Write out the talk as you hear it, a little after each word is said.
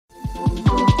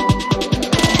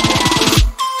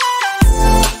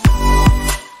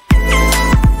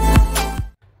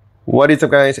What is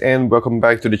up guys, and welcome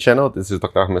back to the channel. This is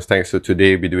Dr. Ahmed. So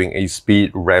today we're doing a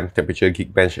speed, RAM, temperature,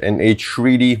 Geekbench and a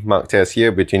 3DMark test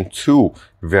here between two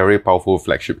very powerful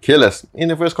flagship killers. In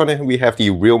the first corner we have the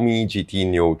Realme GT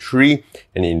Neo 3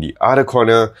 and in the other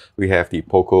corner we have the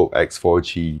POCO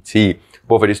X4 GT.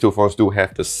 Both of these two phones do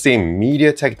have the same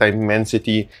Mediatek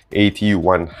Dimensity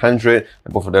 8100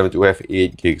 and both of them do have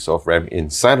 8 gigs of RAM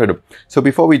inside of them. So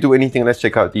before we do anything, let's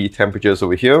check out the temperatures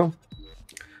over here.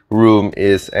 Room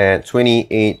is at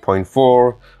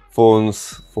 28.4,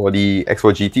 phones for the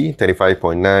X4 GT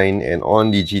 35.9 and on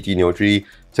the GT Neo 3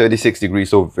 36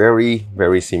 degrees, so very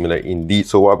similar indeed.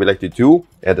 So what we like to do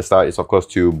at the start is of course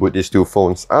to boot these two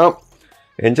phones up,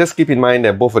 and just keep in mind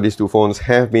that both of these two phones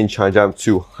have been charged up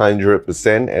to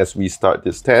 100% as we start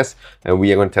this test, and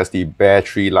we are going to test the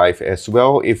battery life as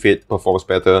well if it performs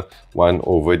better one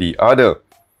over the other.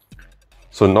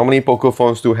 So normally POCO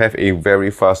phones do have a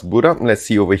very fast boot up. Let's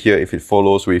see over here if it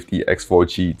follows with the X4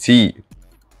 GT.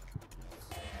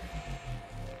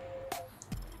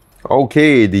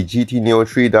 Okay, the GT Neo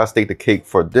 3 does take the cake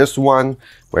for this one,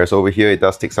 whereas over here it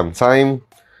does take some time.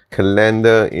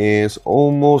 Calendar is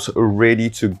almost ready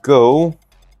to go,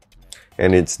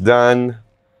 and it's done.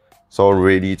 It's all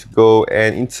ready to go.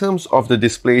 And in terms of the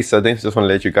display settings, just want to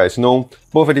let you guys know,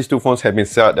 both of these two phones have been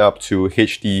set up to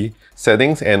HD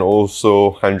settings and also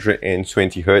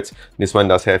 120 Hz. This one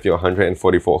does have your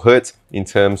 144 Hz. In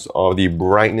terms of the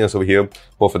brightness over here,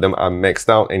 both of them are maxed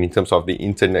out. And in terms of the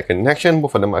internet connection,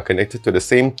 both of them are connected to the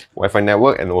same Wi-Fi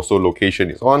network and also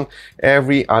location is on.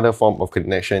 Every other form of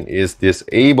connection is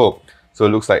disabled. So it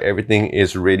looks like everything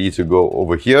is ready to go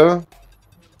over here.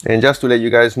 And just to let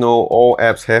you guys know, all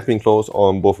apps have been closed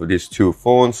on both of these two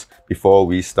phones before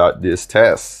we start this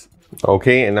test.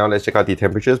 Okay, and now let's check out the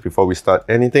temperatures before we start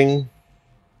anything.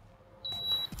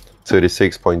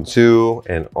 36.2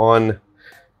 and on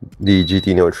the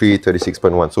GT Neo 3,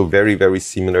 36.1. So very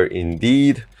similar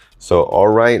indeed. So all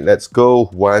right, let's go.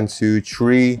 1, 2,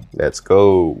 3, let's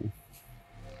go.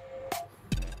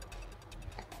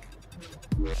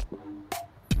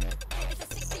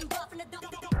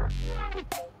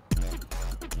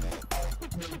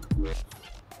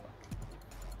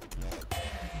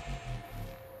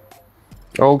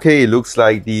 Okay, looks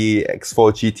like the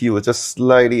X4 GT was just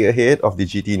slightly ahead of the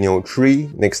GT Neo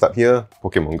 3. Next up here,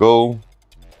 Pokemon Go.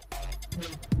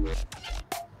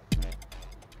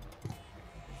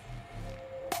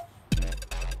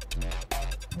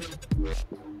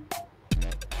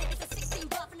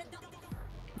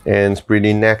 And it's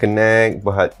pretty neck and neck,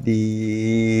 but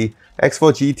the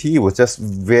X4 GT was just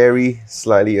very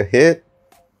slightly ahead.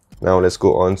 Now let's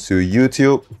go on to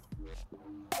YouTube.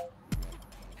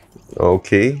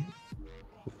 Okay,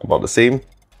 about the same.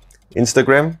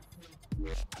 Instagram.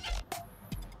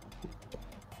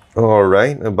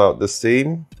 Alright, about the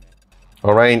same.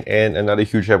 Alright, and another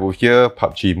huge app over here,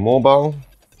 PUBG Mobile.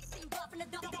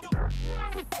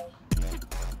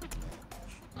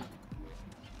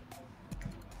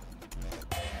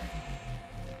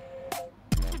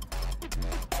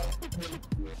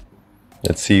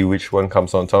 Let's see which one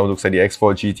comes on top. Looks like the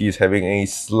X4 GT is having a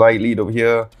slight lead over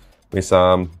here with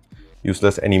some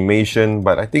useless animation,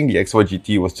 but I think the X4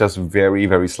 GT was just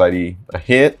very slightly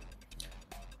ahead.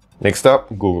 Next up,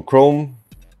 Google Chrome.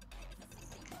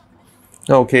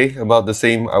 Okay, about the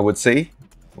same I would say.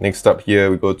 Next up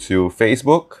here we go to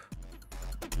Facebook.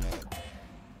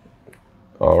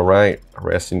 Alright,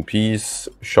 rest in peace,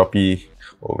 Shopee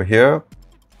over here.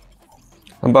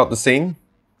 About the same.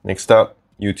 Next up,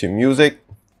 YouTube Music.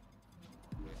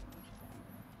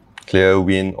 Clear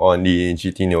win on the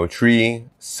GT Neo 3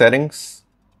 settings.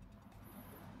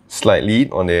 Slight lead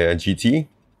on the GT.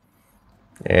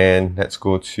 And let's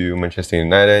go to Manchester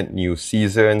United, new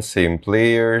season, same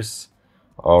players.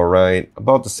 Alright,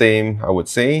 about the same I would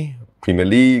say. Premier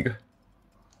League.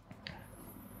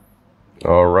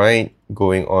 Alright,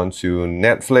 going on to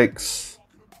Netflix.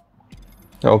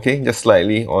 Okay, just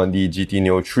slightly on the GT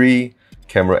Neo 3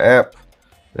 camera app.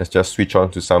 Let's just switch on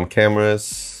to some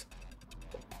cameras.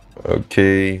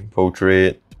 Okay,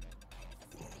 portrait,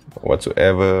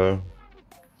 whatsoever.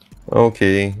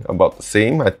 Okay, about the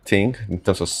same I think in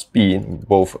terms of speed,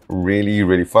 both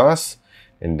really fast.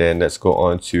 And then let's go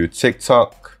on to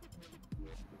TikTok.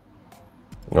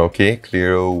 Okay,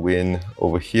 clear win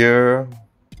over here.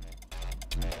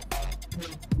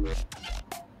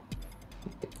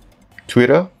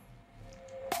 Twitter.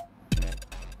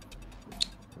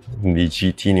 The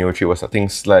GT Neo 3 was I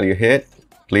think slightly ahead.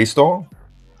 Play Store.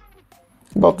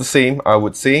 About the same I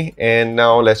would say. And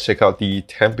now let's check out the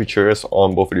temperatures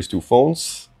on both of these two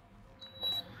phones.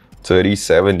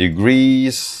 37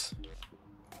 degrees.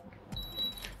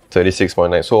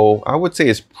 36.9. So I would say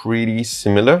it's pretty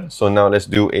similar. So now let's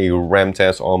do a RAM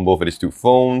test on both of these two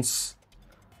phones.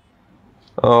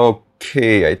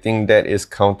 Okay, I think that is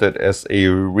counted as a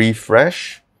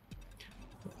refresh.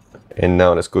 And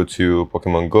now let's go to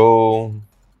Pokemon Go.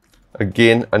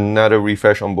 Again, another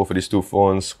refresh on both of these two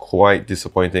phones. Quite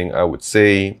disappointing, I would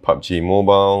say. PUBG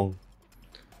Mobile.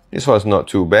 This one's not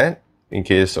too bad. In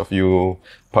case of you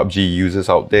PUBG users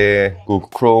out there, Google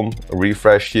Chrome, a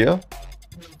refresh here.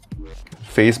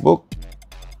 Facebook,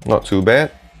 not too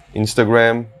bad.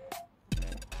 Instagram,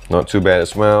 not too bad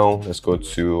as well. Let's go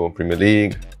to Premier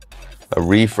League. A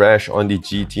refresh on the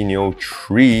GT Neo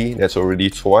 3, that's already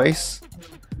twice.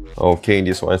 Okay,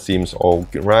 this one seems all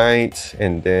right.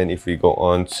 And then if we go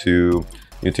on to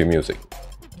YouTube Music,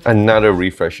 another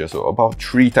refresher, so about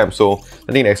 3 times. So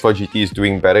I think the X4 GT is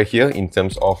doing better here in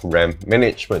terms of RAM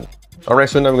management. Alright,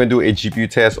 so now we're going to do a GPU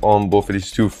test on both of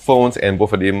these two phones, and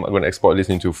both of them are going to export this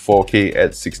into 4K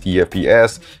at 60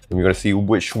 FPS. And we're going to see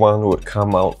which one would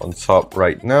come out on top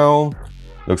right now.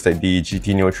 Looks like the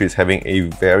GT Neo 3 is having a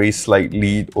very slight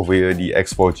lead over the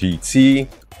X4 GT.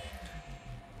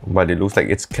 But it looks like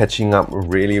it's catching up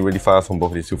really fast on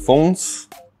both of these two phones.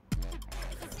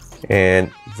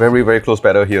 And very close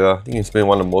battle here. I think it's been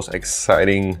one of the most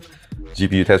exciting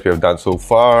GPU tests we have done so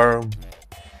far.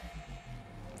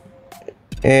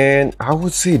 And I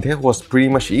would say that was pretty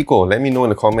much equal. Let me know in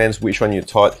the comments which one you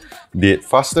thought did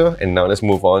faster. And now let's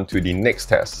move on to the next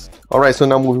test. Alright, so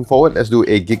now moving forward, let's do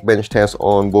a Geekbench test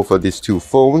on both of these two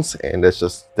phones. And let's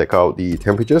just check out the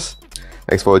temperatures.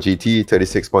 X4 GT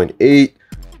 36.8.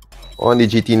 On the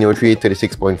GT Neo 3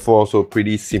 36.4. So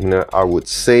pretty similar, I would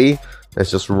say. Let's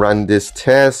just run this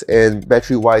test, and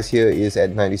battery wise here is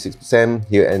at 96%,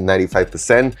 here at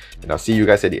 95%. And I'll see you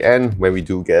guys at the end when we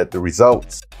do get the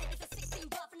results.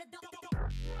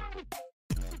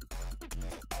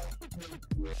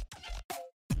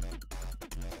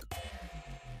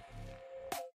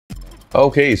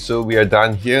 Okay, so we are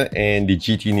done here, and the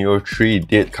GT Neo 3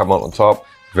 did come out on top.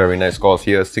 Very nice scores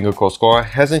here. Single core score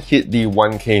hasn't hit the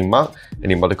 1K mark, and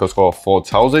the multi-core score of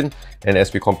 4000. And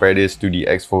as we compare this to the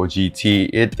X4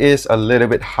 GT, it is a little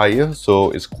bit higher,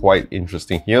 so it's quite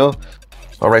interesting here.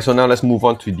 Alright, so now let's move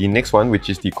on to the next one, which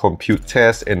is the compute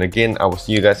test. And again, I will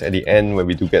see you guys at the end when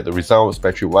we do get the results.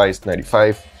 Battery wise,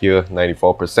 95, here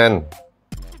 94%.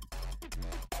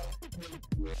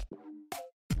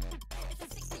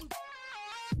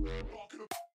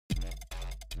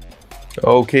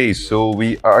 Okay, so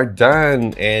we are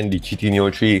done, and the GT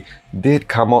Neo 3 did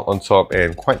come out on top,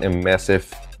 and quite a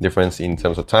massive difference in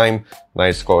terms of time.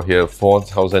 Nice score here,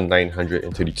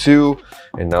 4932.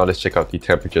 And now let's check out the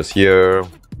temperatures here.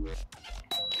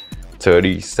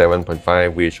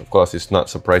 37.5, which of course is not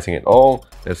surprising at all.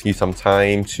 Let's give some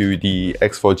time to the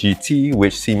X4 GT,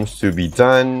 which seems to be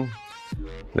done.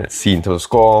 Let's see in terms of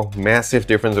score, massive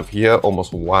difference of here,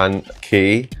 almost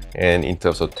 1K. And in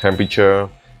terms of temperature,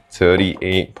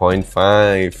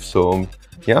 38.5. So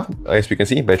yeah, as we can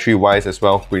see, battery wise as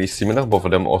well, pretty similar. Both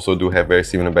of them also do have very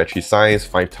similar battery size,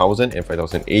 5000 and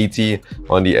 5080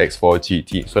 on the X4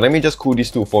 GT. So let me just cool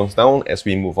these two phones down as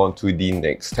we move on to the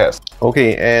next test.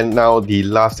 Okay, and now the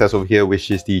last test over here,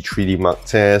 which is the 3DMark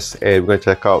test, and we're going to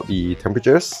check out the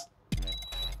temperatures.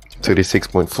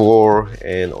 36.4,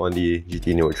 and on the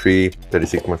GT Neo 3,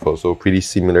 36.4, so pretty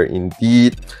similar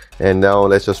indeed. And now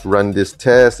let's just run this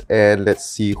test, and let's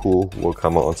see who will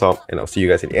come out on top. And I'll see you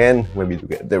guys at the end when we do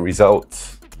get the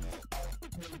results.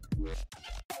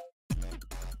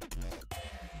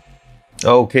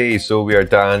 Okay, so we are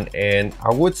done, and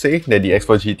I would say that the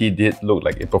X4 GT did look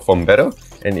like it performed better,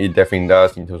 and it definitely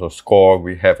does in terms of score.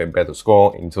 We have a better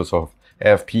score in terms of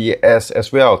FPS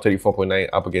as well, 34.9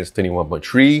 up against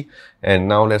 21.3. And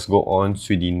now let's go on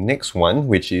to the next one,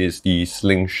 which is the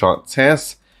SLINGSHOT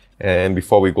test. And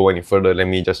before we go any further, let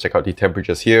me just check out the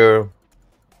temperatures here.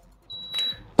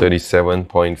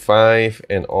 37.5,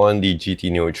 and on the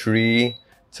GT Neo 3,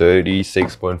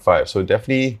 36.5. So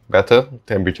definitely better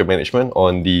temperature management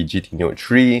on the GT Neo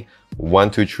 3.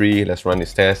 1, 2, 3, let's run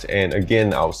this test. And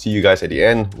again, I'll see you guys at the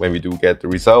end when we do get the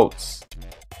results.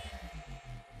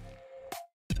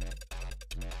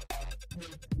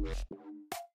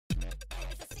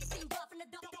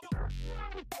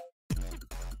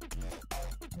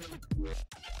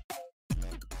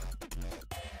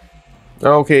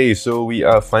 Okay, so we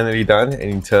are finally done, and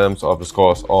in terms of the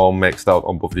scores, all maxed out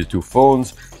on both of the two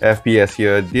phones. FPS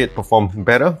here did perform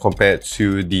better compared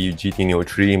to the GT Neo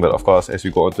 3, but of course, as we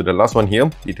go on to the last one here,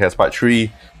 the test part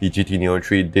 3, the GT Neo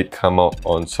 3 did come out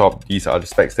on top. These are the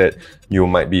specs that you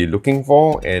might be looking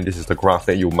for, and this is the graph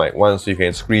that you might want, so you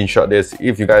can screenshot this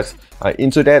if you guys are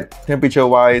into that. Temperature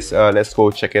wise, let's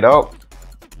go check it out.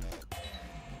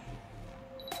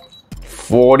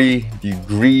 40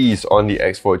 degrees on the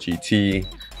X4 GT,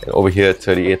 and over here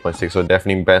 38.6, so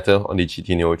definitely better on the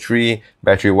GT Neo 3.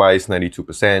 Battery wise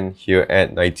 92%, here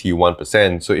at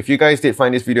 91%. So if you guys did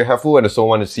find this video helpful and also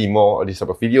want to see more of these type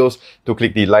of videos, do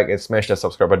click the like and smash that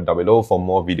subscribe button down below for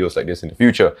more videos like this in the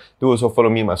future. Do also follow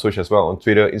me on my socials as well on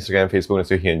Twitter, Instagram, Facebook, and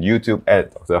also here on YouTube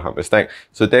at Dr. Hammer's Tech.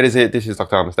 So that is it. This is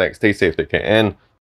Dr. Hammer's Tech. Stay safe, take care, and